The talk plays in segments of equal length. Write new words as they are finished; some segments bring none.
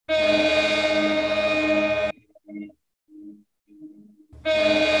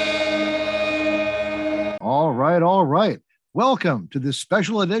Welcome to this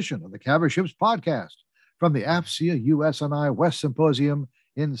special edition of the Cabot Ships podcast from the AFCEA USNI West Symposium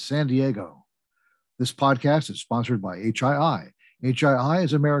in San Diego. This podcast is sponsored by HII. HII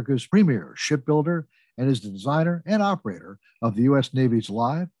is America's premier shipbuilder and is the designer and operator of the U.S. Navy's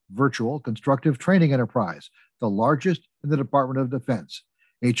live, virtual constructive training enterprise, the largest in the Department of Defense.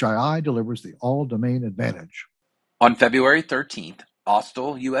 HII delivers the all-domain advantage. On February 13th,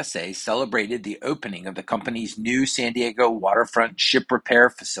 Austal USA celebrated the opening of the company's new San Diego waterfront ship repair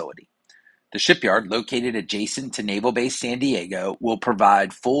facility. The shipyard, located adjacent to Naval Base San Diego, will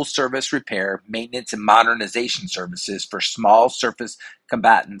provide full-service repair, maintenance, and modernization services for small surface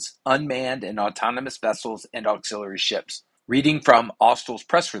combatants, unmanned and autonomous vessels, and auxiliary ships. Reading from Austal's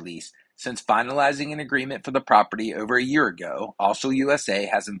press release, since finalizing an agreement for the property over a year ago, Austal USA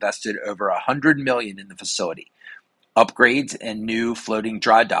has invested over $100 million in the facility. Upgrades and new floating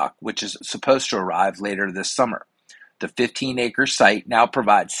dry dock, which is supposed to arrive later this summer. The 15-acre site now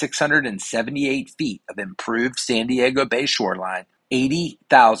provides 678 feet of improved San Diego Bay shoreline,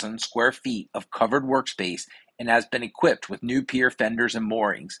 80,000 square feet of covered workspace, and has been equipped with new pier fenders and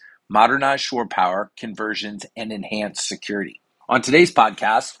moorings, modernized shore power conversions, and enhanced security. On today's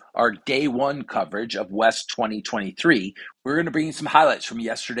podcast, our day one coverage of West 2023, we're going to bring you some highlights from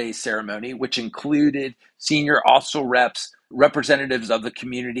yesterday's ceremony, which included senior Austal reps, representatives of the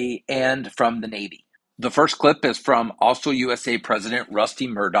community, and from the Navy. The first clip is from Austal USA President Rusty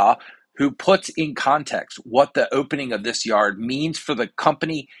Murdaugh, who puts in context what the opening of this yard means for the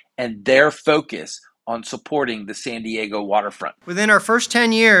company and their focus on supporting the San Diego waterfront. Within our first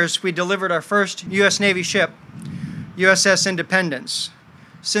 10 years, we delivered our first U.S. Navy ship, USS Independence.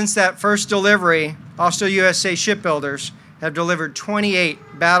 Since that first delivery, Austal USA shipbuilders have delivered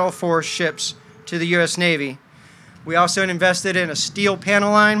 28 Battle Force ships to the U.S. Navy. We also invested in a steel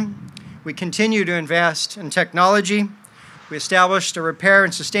panel line. We continue to invest in technology. We established a repair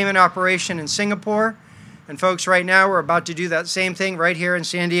and sustainment operation in Singapore. And folks, right now we're about to do that same thing right here in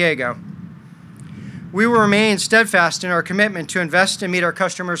San Diego. We will remain steadfast in our commitment to invest and meet our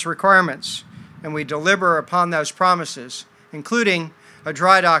customers' requirements. And we deliver upon those promises, including a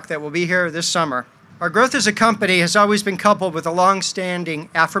dry dock that will be here this summer. Our growth as a company has always been coupled with a long-standing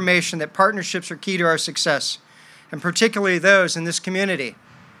affirmation that partnerships are key to our success, and particularly those in this community.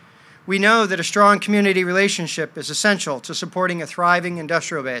 We know that a strong community relationship is essential to supporting a thriving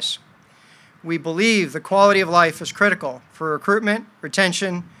industrial base. We believe the quality of life is critical for recruitment,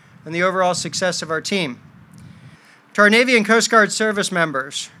 retention, and the overall success of our team. To our Navy and Coast Guard service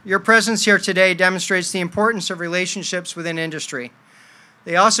members, your presence here today demonstrates the importance of relationships within industry.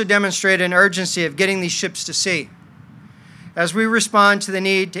 They also demonstrate an urgency of getting these ships to sea. As we respond to the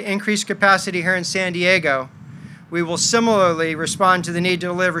need to increase capacity here in San Diego, we will similarly respond to the need to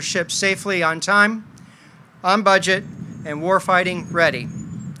deliver ships safely on time, on budget, and warfighting ready.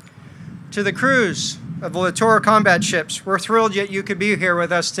 To the crews of the Littoral combat ships, we're thrilled that you could be here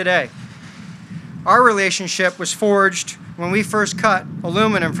with us today. Our relationship was forged when we first cut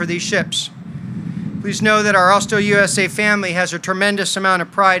aluminum for these ships. Please know that our Austal USA family has a tremendous amount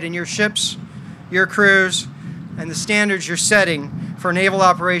of pride in your ships, your crews, and the standards you're setting for naval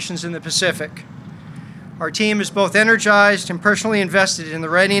operations in the Pacific. Our team is both energized and personally invested in the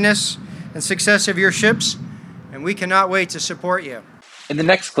readiness and success of your ships, and we cannot wait to support you. In the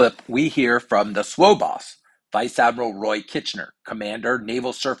next clip, we hear from the SWO boss, Vice Admiral Roy Kitchener, Commander,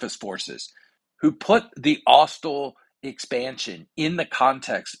 Naval Surface Forces, who put the Austal expansion in the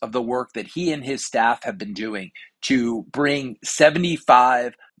context of the work that he and his staff have been doing to provide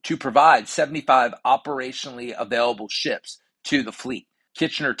 75 operationally available ships to the fleet.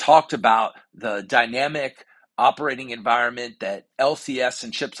 Kitchener talked about the dynamic operating environment that LCS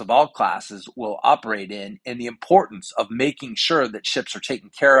and ships of all classes will operate in, and the importance of making sure that ships are taken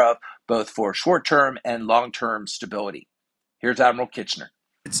care of both for short-term and long-term stability. Here's Admiral Kitchener.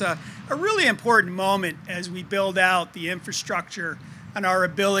 It's a really important moment as we build out the infrastructure and our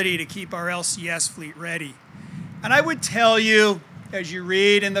ability to keep our LCS fleet ready. And I would tell you, as you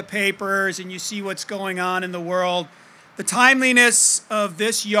read in the papers and you see what's going on in the world, the timeliness of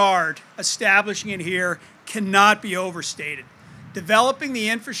this yard, establishing it here, cannot be overstated. Developing the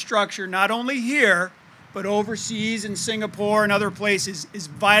infrastructure not only here, but overseas in Singapore and other places is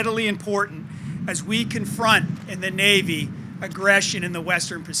vitally important as we confront in the Navy aggression in the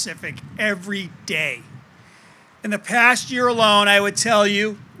Western Pacific every day. In the past year alone, I would tell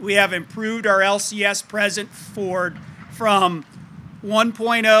you, we have improved our LCS present from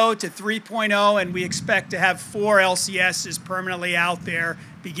 1.0 to 3.0, and we expect to have 4 LCSs permanently out there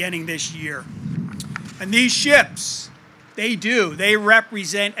beginning this year. And these ships They do. They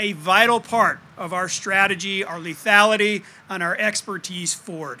represent a vital part of our strategy, our lethality, and our expertise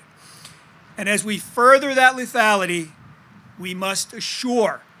forward. And as we further that lethality, we must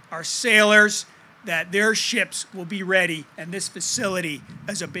assure our sailors that their ships will be ready, and this facility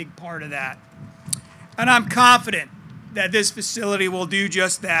is a big part of that. And I'm confident that this facility will do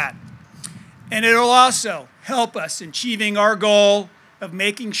just that. And it'll also help us in achieving our goal of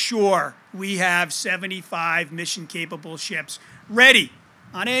making sure we have 75 mission-capable ships ready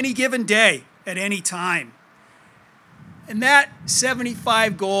on any given day at any time. And that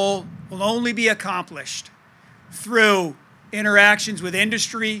 75 goal will only be accomplished through interactions with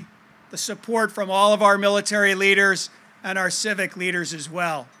industry, the support from all of our military leaders, and our civic leaders as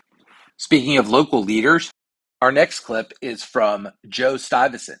well. Speaking of local leaders, our next clip is from Joe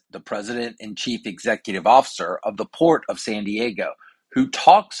Stuyvesant, the President and Chief Executive Officer of the Port of San Diego, who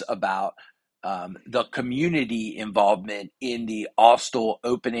talks about the community involvement in the Austal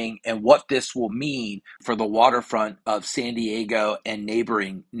opening and what this will mean for the waterfront of San Diego and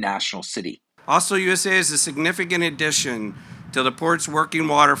neighboring National City. Austal USA is a significant addition to the port's working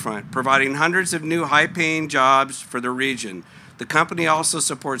waterfront, providing hundreds of new high-paying jobs for the region. The company also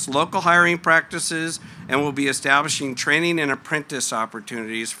supports local hiring practices and will be establishing training and apprentice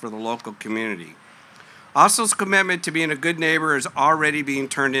opportunities for the local community. Austal's commitment to being a good neighbor is already being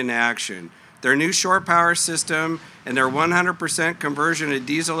turned into action. Their new shore power system and their 100% conversion of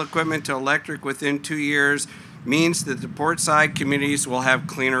diesel equipment to electric within 2 years means that the portside communities will have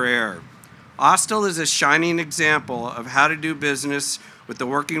cleaner air. Austal is a shining example of how to do business with the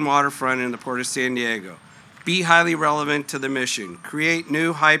working waterfront in the Port of San Diego. Be highly relevant to the mission, create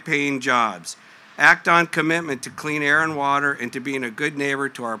new high-paying jobs, act on commitment to clean air and water, and to being a good neighbor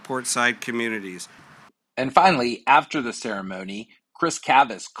to our portside communities. And finally, after the ceremony, Chris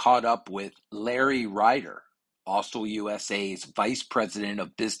Cavas caught up with Larry Ryder, Austal USA's Vice President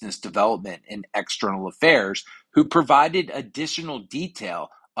of Business Development and External Affairs, who provided additional detail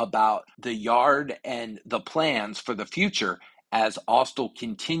about the yard and the plans for the future as Austal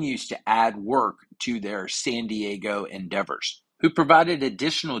continues to add work to their San Diego endeavors, who provided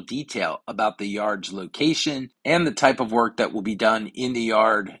additional detail about the yard's location and the type of work that will be done in the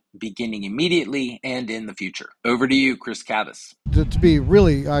yard beginning immediately and in the future. Over to you, Chris Cavas. To be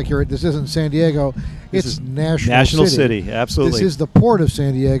really accurate, this isn't San Diego, it's National City. Absolutely. This is the Port of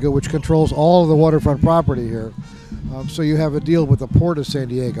San Diego, which controls all of the waterfront property here. So you have a deal with the Port of San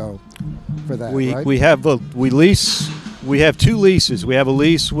Diego for that, right? We have two leases. We have a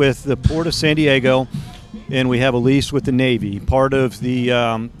lease with the Port of San Diego, and we have a lease with the Navy. Part of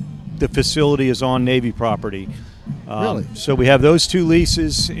the facility is on Navy property. Really? So we have those two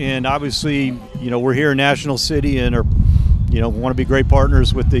leases, and obviously, we're here in National City and are, want to be great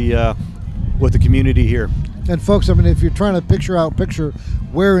partners with the community here. And folks, if you're trying to picture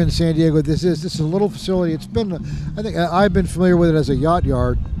where in San Diego this is a little facility. It's been, I think I've been familiar with it as a yacht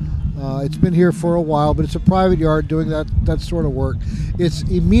yard. It's been here for a while, but it's a private yard doing that sort of work. It's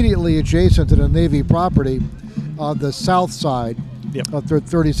immediately adjacent to the Navy property on the south side of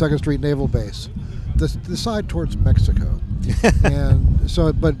 32nd Street Naval Base, the side towards Mexico. And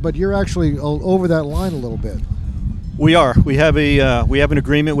so, but you're actually over that line a little bit. We are. We have an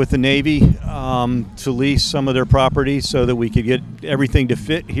agreement with the Navy to lease some of their property so that we could get everything to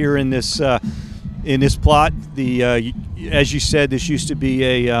fit here in this plot. As you said, this used to be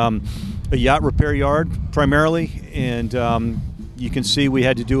a yacht repair yard primarily, and you can see we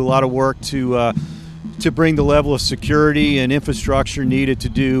had to do a lot of work to bring the level of security and infrastructure needed to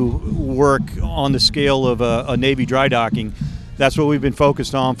do work on the scale of a Navy dry docking. That's what we've been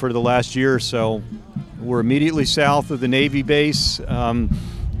focused on for the last year or so. We're immediately south of the Navy base, and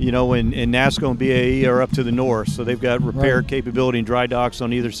NASSCO and BAE are up to the north, so they've got repair capability and dry docks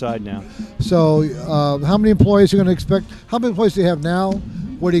on either side now. So how many employees are you going to expect? How many employees do you have now?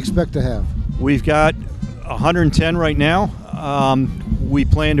 What do you expect to have? We've got 110 right now. We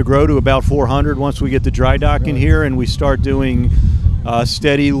plan to grow to about 400 once we get the dry dock in here and we start doing a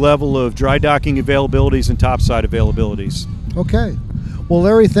steady level of dry docking availabilities and topside availabilities. Okay. Well,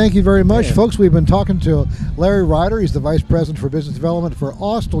 Larry, thank you very much. Folks, we've been talking to Larry Ryder. He's the Vice President for Business Development for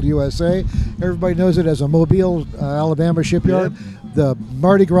Austal USA. Everybody knows it as a Mobile, Alabama shipyard. Yep. The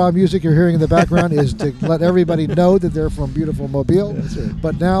Mardi Gras music you're hearing in the background is to let everybody know that they're from beautiful Mobile. That's right.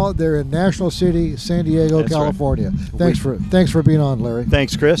 But now they're in National City, San Diego, That's California. Right. Thanks for being on, Larry.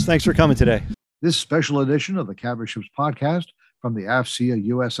 Thanks, Chris. Thanks for coming today. This special edition of the Cabots Ships podcast from the AFCEA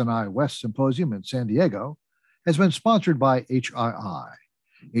US&I West Symposium in San Diego has been sponsored by HII.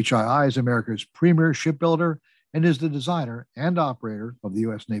 HII is America's premier shipbuilder and is the designer and operator of the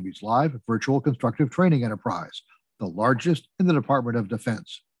U.S. Navy's live virtual constructive training enterprise, the largest in the Department of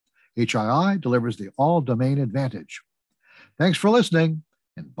Defense. HII delivers the all-domain advantage. Thanks for listening,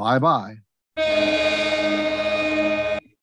 and bye-bye.